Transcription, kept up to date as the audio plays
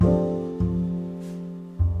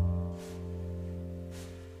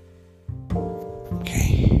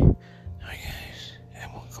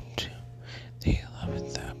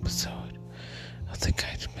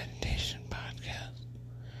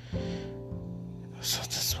So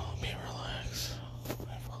this will be relaxed.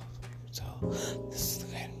 So this is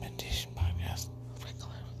the guided meditation podcast.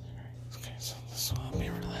 Okay, so this will be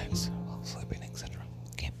relaxed, sleeping, etc.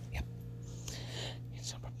 Okay, yep. Get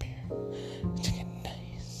so prepared to get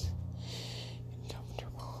nice and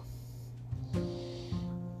comfortable.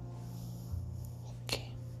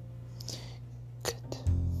 Okay, good.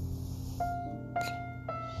 Okay.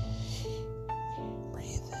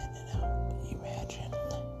 Breathe in and out. Imagine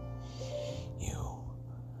you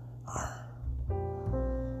are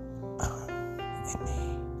in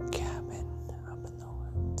a cabin up in the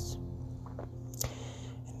woods,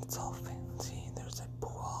 and it's all fancy. There's a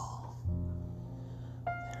pool.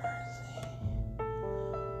 There is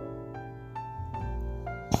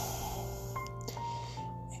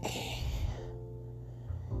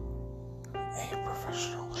a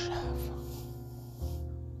professional chef,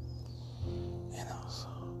 and also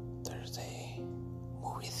there's a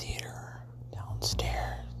movie theater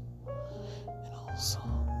downstairs, and also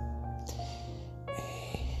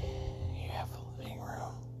you have a living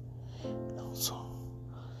room, and also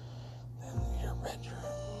then your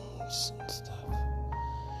bedrooms and stuff.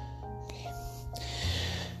 Okay,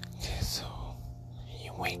 so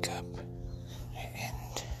you wake up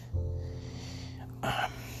and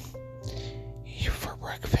for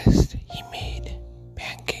breakfast he made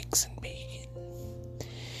pancakes and bacon,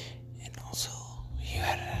 and also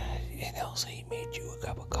he made you a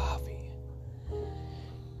cup of coffee,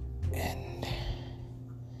 and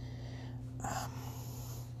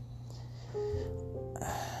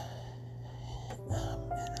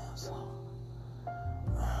also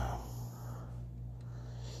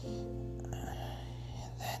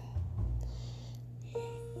and then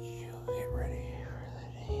you get ready for the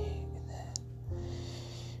day, and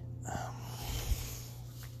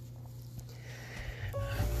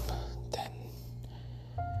then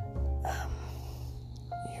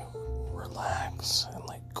you relax and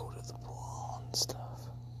go to the pool and stuff.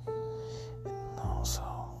 And also,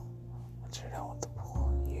 once you're done with the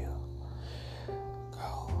pool, you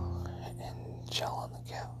go and chill on the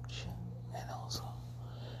couch, and also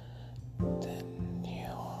then you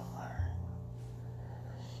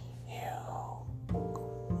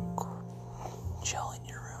chill in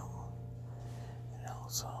your room, and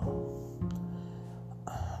also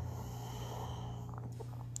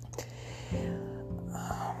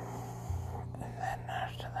and then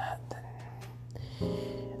after that,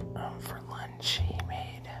 for lunch he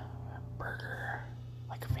made a burger,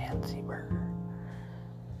 like a fancy burger,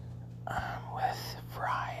 with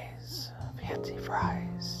fries, fancy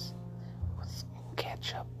fries with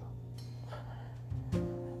ketchup, and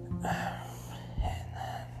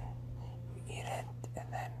then you eat it, and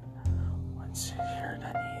then once you're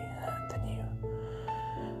done eating it, then you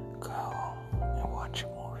go and watch a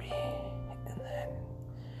movie, and then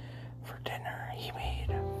for dinner he made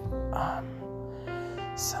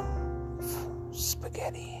some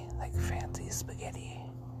spaghetti, like fancy spaghetti,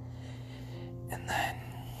 and then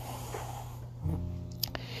you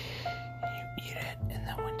eat it, and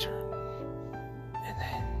then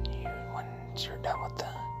once you're done with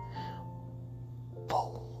the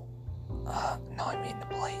bowl, the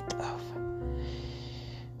plate of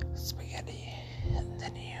spaghetti, and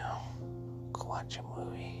then you go watch a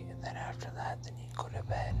movie, and then after that, then you go to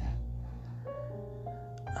bed.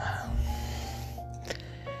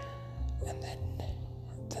 And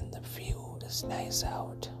then the view is nice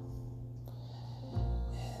out,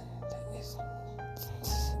 and it's the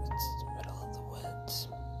middle of the woods.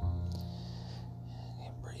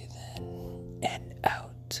 You breathe in and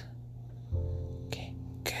out. Okay,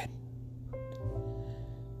 good.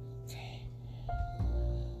 Okay,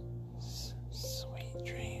 sweet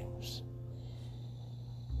dreams.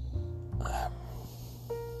 And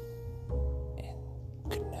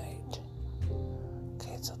good night.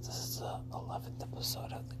 Okay, so this is the 11th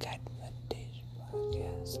episode of the Guided Meditation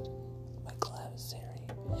Podcast.